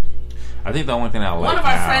not. I think the only thing I like. One of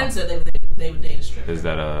our friends said they would date a stripper. Is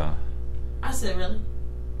that I said really?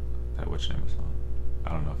 Which name of song? I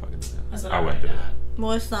don't know if I can do that. I wouldn't do that.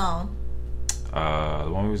 What song? The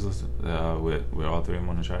one we was listening with all three of them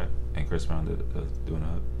on the track, and Chris Brown doing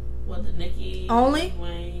a. What, the Nicki? Only?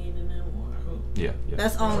 Wayne and then who? Yeah.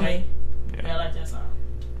 That's Only. Yeah, I like that song.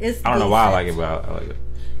 I don't know why I like it, but I like it.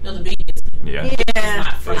 No, the beat is. Yeah.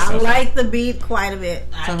 I like the beat quite a bit.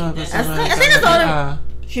 I think that's the only.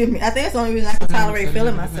 Excuse me. I think that's the only reason I can tolerate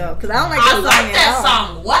feeling myself, because I don't like that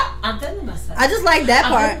song. What? I'm feeling myself. I just like that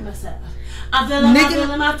part. I'm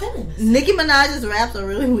feeling my feelings. Nicki Minaj's raps are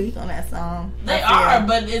really weak on that song. They are,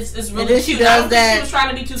 but it's really cute. She does that. She was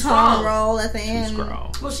trying to be too strong. Roll at the end.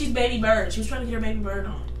 Well, she's Baby Bird. She was trying to get her Baby Bird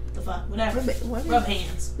on. The fuck, whatever. Rub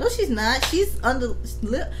hands. No, she's not. She's under. Who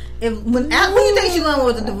do you think she's going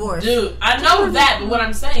with the divorce? Dude, I know that, but what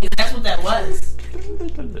I'm saying is that's what that was.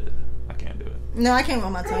 I can't do it. No, I can't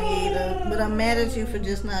roll my tongue either. But I'm mad at you for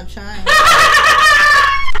just not trying.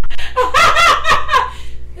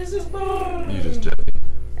 This is you just judge.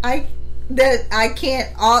 I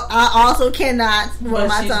can't. I also cannot roll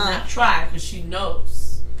my tongue. But she's not trying because she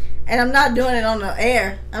knows. And I'm not doing it on the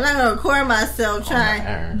air. I'm not gonna record myself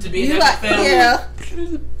trying to be in the film. Yeah.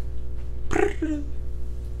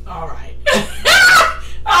 All right.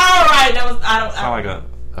 All right. That was. I don't. Sound like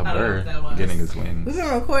a bird getting his wings. We've been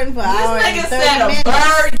recording for an hour and 30 minutes. This nigga said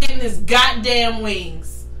a bird getting his goddamn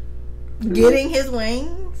wings. Getting his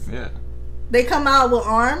wings? Yeah. They come out with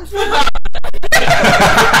arms? Why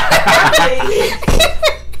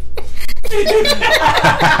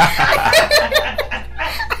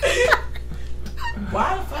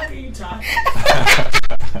the fuck are you talking?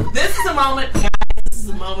 This is a moment, guys. This is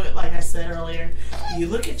a moment, like I said earlier. You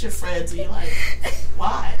look at your friends and you're like,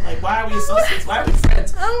 why? Like, why are we associates? Why are we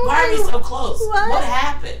friends? Why are we so close? What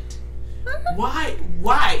happened?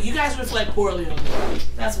 Why? You guys reflect poorly on me.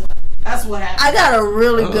 That's what happened. I got a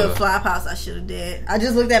really good Flophouse I should have did. I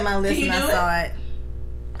just looked at my list and I saw it.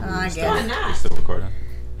 I guess. Why not? We're still recording.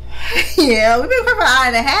 Yeah, we've been for an hour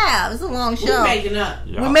and a half. It's a long show. We're making up.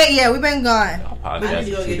 We've been gone. I need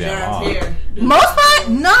to go get John's hair. Most part,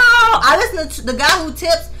 no. I listen to the guy who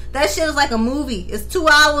tips. That shit is like a movie. It's 2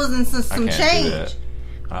 hours and some change.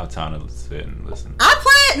 I have time to sit and listen. I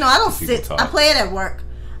play it. No, I don't sit. I play it at work.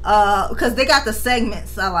 Because they got the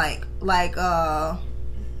segments I like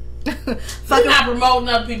We're not promoting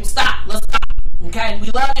other people. Stop. Let's stop. Okay? We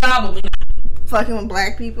love y'all, but we not. Fucking with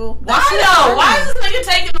black people. Why though? Why is this nigga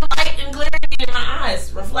taking the light and glaring in my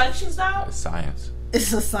eyes? Reflections, though? It's science.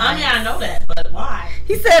 It's a science. I mean, I know that, but why?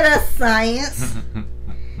 He said that's science.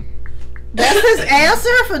 That's his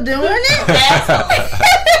answer for doing it?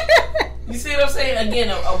 You see what I'm saying? Again,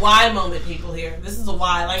 a why moment, people here. This is a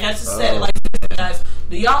why. Like I just said it like this, guys.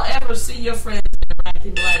 Do y'all ever see your friends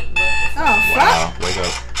interacting like what? Wow. Wake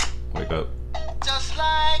up. Wake up. Just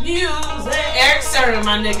like music. Eric Sermon,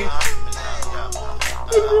 my nigga.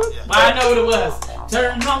 Well, I know what it was.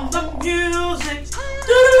 Turn on the music.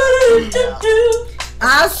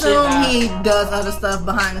 I assume he does other stuff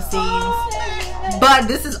behind the scenes. But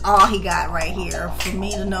this is all he got right here for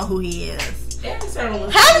me to know who he is. Having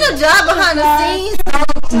a job behind the scenes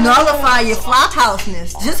don't nullify your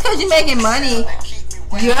flophouseness. Just because you're making money,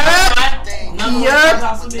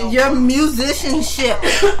 your musicianship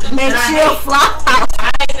makes you a flophouse.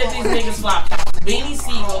 I hate that these niggas flophouse. Beanie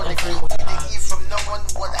Siegel and Freeway.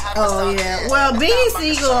 Oh yeah. Well, Beanie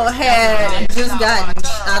Siegel had just gotten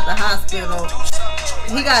out the hospital.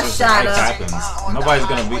 He got shot up. Happens. Nobody's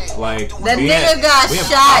gonna be like that nigga got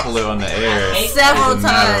shot popular on the air several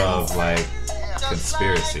times. Of like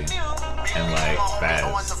conspiracy and like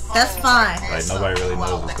fads. That's fine. Like nobody really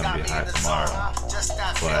knows what's gonna be hot tomorrow.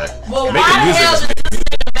 But well, why the hell did this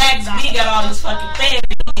nigga Max B got all these fucking fans?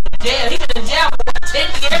 He been in jail for 10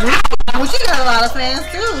 years. Gucci got a lot of fans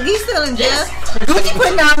too. He's still in jail. Gucci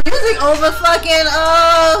putting out music over fucking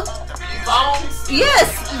phones. Yes,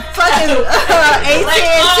 fucking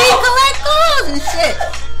AT&T collect calls and shit.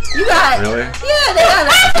 You got really? Yeah, they got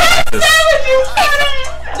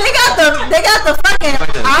the fucking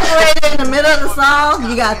operator in the middle of the song.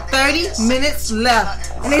 You got 30 minutes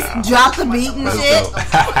left, and they drop the beat and shit.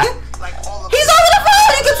 He's over the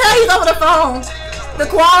phone. You can tell he's over the phone. The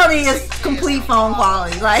quality is complete phone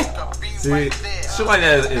quality. Like, see, shit like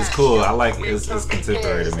that is cool. I like it's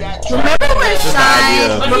contemporary to me. Remember when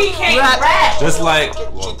Shine? But he can't rap. Just like,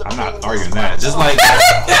 well, I'm not arguing that. Just like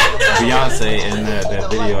Beyonce in that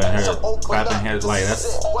video and her clapping hands, like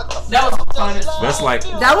that was fun. That's like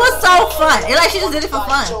that was so fun. It like she just did it for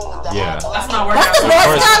fun. Yeah, that's not working. That's the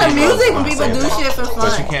best kind of music when people do shit for fun.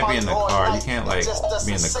 But you can't be in the car. You can't like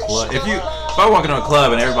be in the club. If I walk into a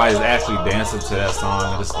club and everybody's actually dancing to that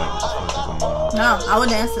song, it's like, what the fuck is going on? No, I would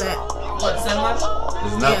dance to that. What,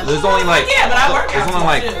 7-Eleven? There's only like but I work there's only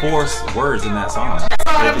like 4 words in that song.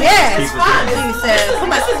 Yeah, it's fine. This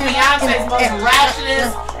is Beyonce's most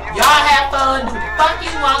rapturous. Y'all have fun, do the fuck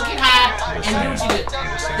you want, get high, and do what you do.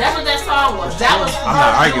 That's what that song was. That was. I'm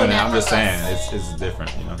not arguing it. I'm just saying it's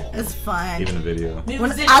different, you know. It's fun. Even the video.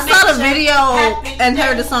 When I saw the video and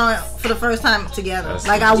heard the song for the first time together,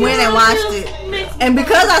 like I went and watched it, and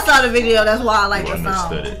because I saw the video, that's why I like the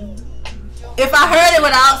song. If I heard it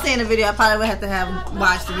without seeing the video, I probably would have to have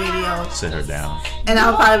watched the video. Sit her down. And I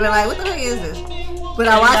would probably be like, what the heck is this? But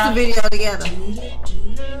I watched the video together.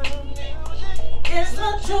 It's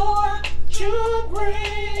the joy to bring.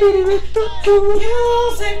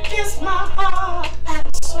 Music is my heart.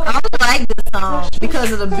 I like this song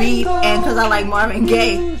because of the beat and because I like Marvin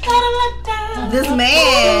Gaye. This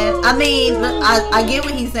man, I mean, I get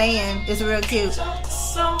what he's saying. It's real cute.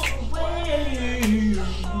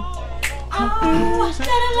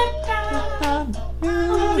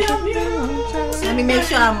 Let me make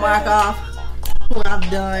sure I mark off what I've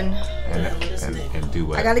done. And do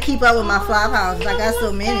what? I gotta keep up with my flop houses. I got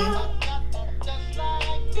so many.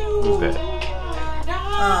 Who's that?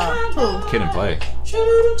 Who? Kid and Play.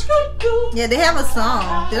 Yeah, they have a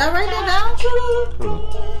song. Did I write that down? Who?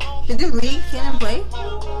 Did you read Kid and Play? I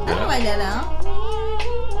didn't write that down.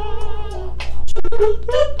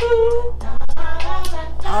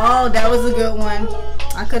 Oh, that was a good one.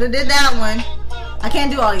 I could have did that one. I can't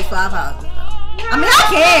do all these flop houses though. I mean, I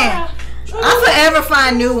can. I forever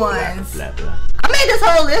find new ones. I made this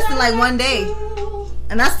whole list in like one day,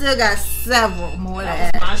 and I still got several more to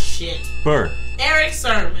add. My shit. Burr. Eric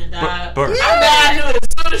Sermon, dog. Burr. I bet I knew it as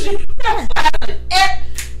soon as you.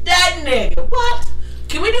 That nigga. What?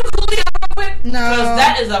 Can we do Coolio real quick? No. Because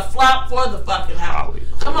that is a flop for the fucking house.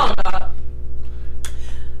 Come on, dog.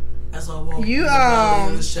 As I walk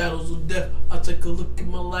in the shadows of death, I take a look at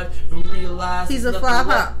my life and realize he's a flop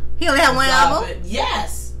out. He only had one album?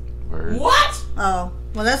 Yes. Word. What? Oh.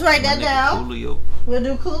 Well, let's write that down. Coolio. We'll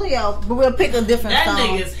do Coolio, but we'll pick a different song. That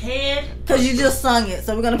nigga's head. Because you just sung it,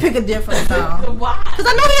 so we're going to pick a different song. Why? Because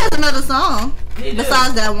I know he has another song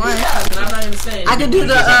besides that one. Yeah, but I'm not even saying. I could do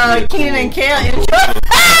the Keenan and Kel intro. I'm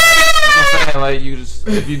saying, like, you just,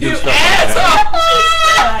 if you do stuff like that.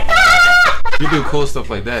 If you do cool stuff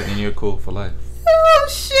like that, then you're cool for life. Oh,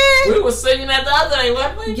 shit. We were singing that the other day,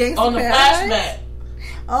 wasn't we? Gangsta On the flashback.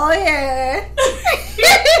 Oh yeah.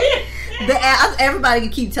 Everybody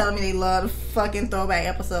keep telling me they love the fucking throwback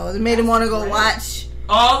episodes. It made them want to go watch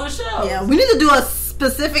all the shows. Yeah, we need to do a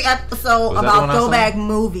specific episode about throwback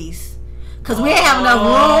movies because we ain't have enough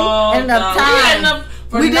room and enough time.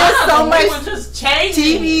 We did so much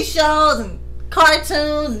TV shows and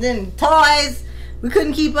cartoons and then toys. We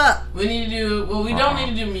couldn't keep up. We need to do. Well, we don't need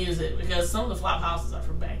to do music because some of the flop houses are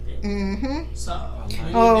from back then. Mm-hmm. So we need to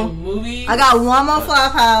do movies. I got one more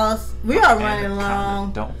flop house. We are running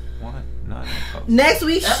long. Don't want nothing. Next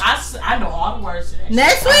week. I know all the words to that.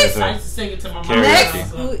 Next week. I used to sing it to my mom.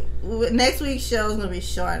 Next week's show is gonna be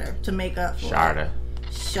shorter to make up for. Shorter.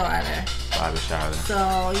 So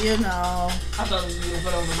you know. I thought we were gonna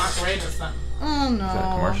put on the Macarena or something. Oh no. Is that a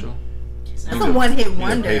commercial? That's a one-hit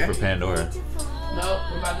wonder. Pay for Pandora. Nope,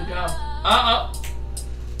 we're about to go.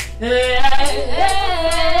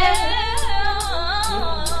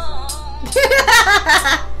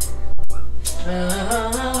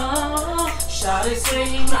 Shawty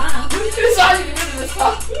swing my. That's all you can do to this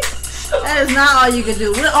song. That is not all you can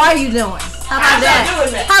do. What are you doing? How about that?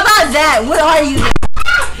 How about that? What are you doing?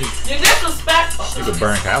 You're disrespectful. You could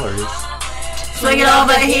burn calories. Swing it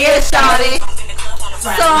over here, shawty.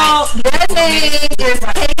 So their name is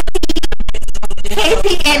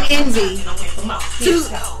KP and Envy.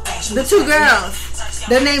 The two girls.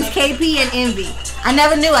 Their name's KP and Envy. I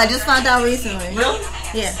never knew. I just found out recently. Really?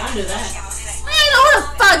 Yeah. I knew that. I didn't know what the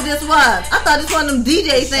fuck this was. I thought this was one of them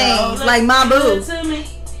DJ things like My Boo.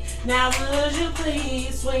 Now would you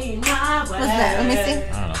please swing my way? What's that? Let me see.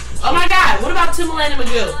 Oh my God! What about Timbaland and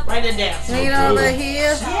Magoo? Write it down. Swing it over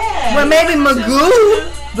here. Yeah. Well, maybe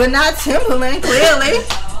Magoo, but not Timbaland. Clearly.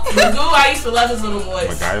 Magoo, I used to love his little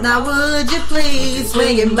voice. Now would you please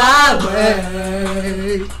swing it my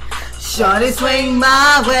way? Shorty, swing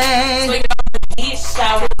my way. Swing it over the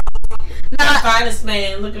shower. The finest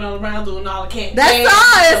man looking all around doing all the can't. That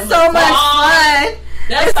song is so much fun.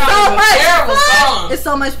 That song is a terrible song. It's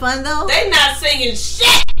so much fun though. They not singing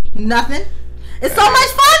shit. Nothing. It's so much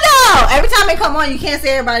fun though. Every time they come on, you can't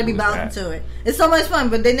say everybody be bouncing to it. It's so much fun,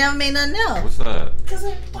 but they never made nothing else. What's up?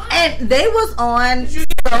 And they was on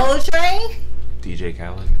Soul Train. DJ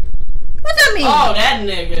Khaled. What that mean? Oh, that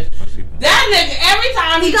nigga. That nigga. Every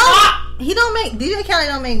time he talk, he don't make. DJ Khaled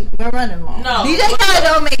don't make. We're running long. No. DJ Khaled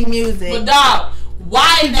don't make music. But dog,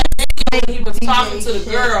 why that nigga when he was talking to the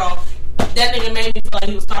girl? That nigga made me feel like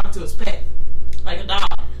he was talking to his pet, like a dog.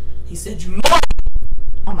 He said, "You loyal."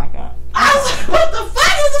 Oh my God. I was like, "What the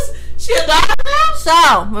fuck is this? She a dog now?"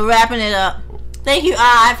 So we're wrapping it up. Thank you,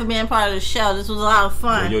 I, for being part of the show. This was a lot of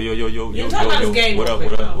fun. Yo. What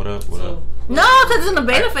up? No, because it's in the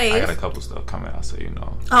beta phase. I got a couple stuff coming out, so you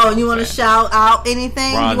know. Oh, you want to shout out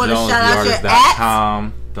anything? Ron you want to Jones, shout out your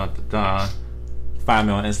theartist.com. Find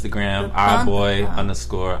me on Instagram,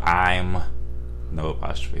 iboy_I'm no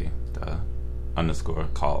apostrophe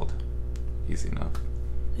 __ called. Easy enough.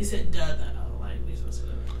 He said duh though. Like we supposed to.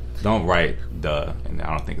 Don't write duh, and I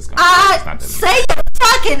don't think it's gonna. Say your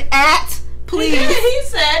fucking at, please. He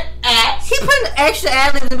said at. He put an extra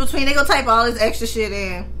ad libs in between. They gonna type all this extra shit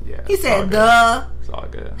in. Yeah. He said duh. It's all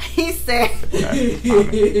good. He said.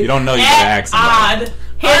 You don't know, you gotta ask somebody.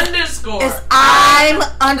 Underscore. It's I'm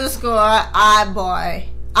 _iBoy.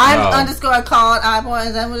 I'm _ called iBoy.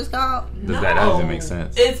 Is that what it's called? That doesn't make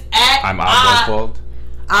sense. It's at I'm iBoy called.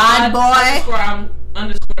 iBoy.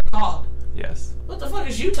 I'm _ called. Yes. What the fuck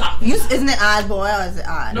is you talking about? Isn't it iBoy or is it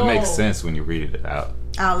odd? It makes sense when you read it out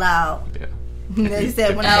loud. Yeah. He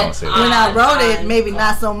said when I wrote it, maybe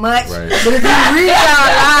not so much. Right. But if you read it out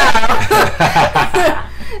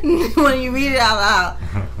loud, when you read it out loud,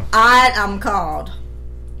 I'm called.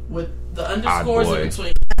 With the underscores in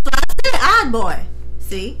between. So I said odd boy.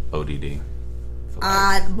 See? ODD.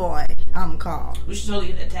 Odd boy. I'm called. We should totally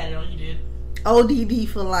get that tatted on you, dude. ODD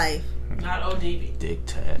for life. Not ODB. Dick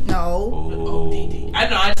tat. No. ODD. I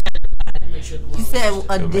know. I had to make sure the You said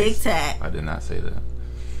a dick tat. I did not say that.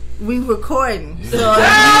 We recording. So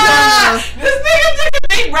this nigga took a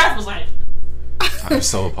deep breath. Was like. I'm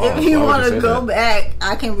so appalled. If you want to go back,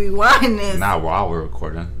 I can rewind this. Not while we're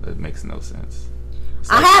recording. That makes no sense.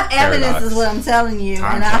 I have evidence, is what I'm telling you.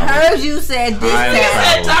 And I heard you said this. You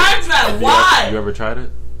said time travel. Why? You ever tried it?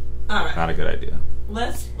 All right. Not a good idea.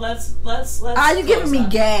 Let's. Are you giving me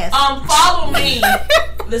gas? Follow me.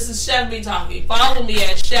 This is Chef B talking. Follow me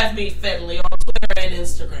at Chef B Finley on Twitter and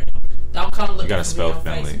Instagram. Don't come look for me on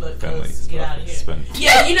Facebook. Get out of here.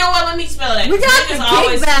 Yeah, you know what? Let me spell that. We got the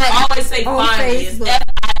kickback. Always say Finley. It's Finley.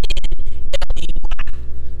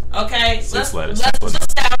 Okay, let's just sound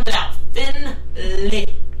it out. Finley.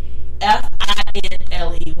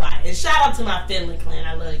 Finley. And shout out to my Finley clan.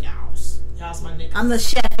 I love y'all. Y'all's my niggas. I'm the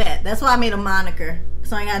chefette. That's why I made a moniker.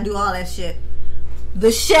 So I ain't gotta do all that shit. The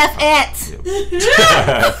chefette.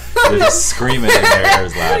 They're just screaming in their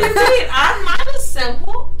ears loud. What do you mean? Mine is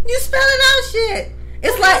simple. You spelling out shit.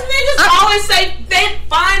 It's like niggas always say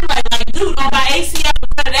fine like dude on my ACL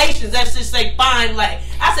accreditations that just say fine like.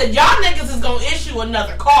 I said y'all niggas is gonna issue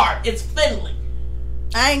another card. It's Finley.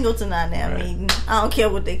 I ain't go to none of that meeting. I don't care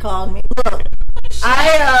what they called me. Look,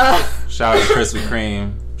 shout out to Krispy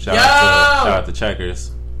Kreme. Shout out to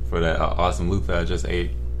Checkers for that awesome loop that I just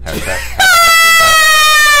ate. That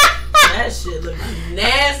shit look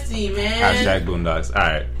nasty, man. Hashtag Boondocks. All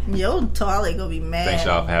right. Yo, Tarly gonna be mad. Thanks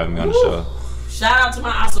y'all for having me on the show. Shout out to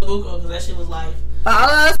my Asabuco because that shit was life.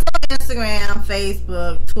 Follow us on Instagram,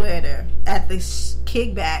 Facebook, Twitter at the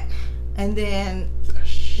Kickback, and then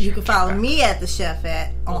you can follow me at the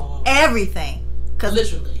Chefette on everything.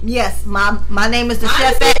 Literally. Yes, my name is the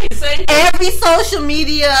Chefette. Every social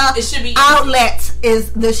media outlet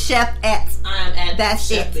is the Chefette. I am at that's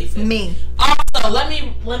Chef it. Me. Also, let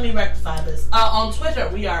me rectify this. On Twitter,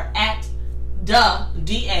 we are at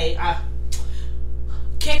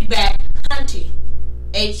Kickback Hunty.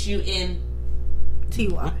 HUNTY.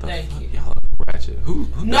 Thank you. Y'all ratchet. Who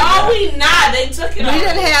no, we not. They took it. We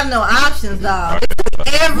didn't have no options, dog.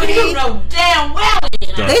 You know damn well.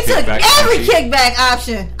 They took every kickback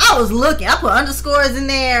option. I was looking. I put underscores in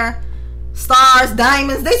there, stars,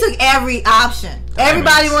 diamonds. They took every option.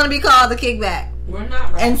 Everybody want to be called the Kickback. We're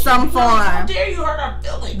not right. In some form. How dare you hurt our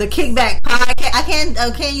feelings? The Kickback podcast. I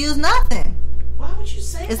can't use nothing. Why would you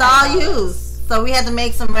say it's that? All used. So we had to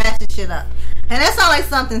make some ratchet shit up. And that sounds like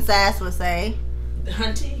something Sass would say. The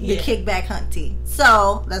Hunty? The Kickback Hunty.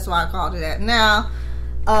 So that's why I called it that. Now,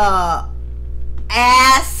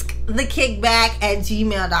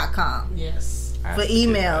 askTheKickBack@gmail.com. Yes. For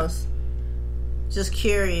emails. Just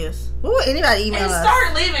curious. What would anybody email us?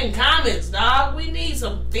 Start leaving comments, dog. We need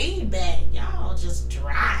some feedback. Y'all just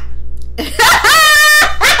dry.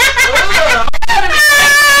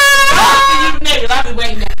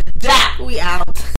 We out.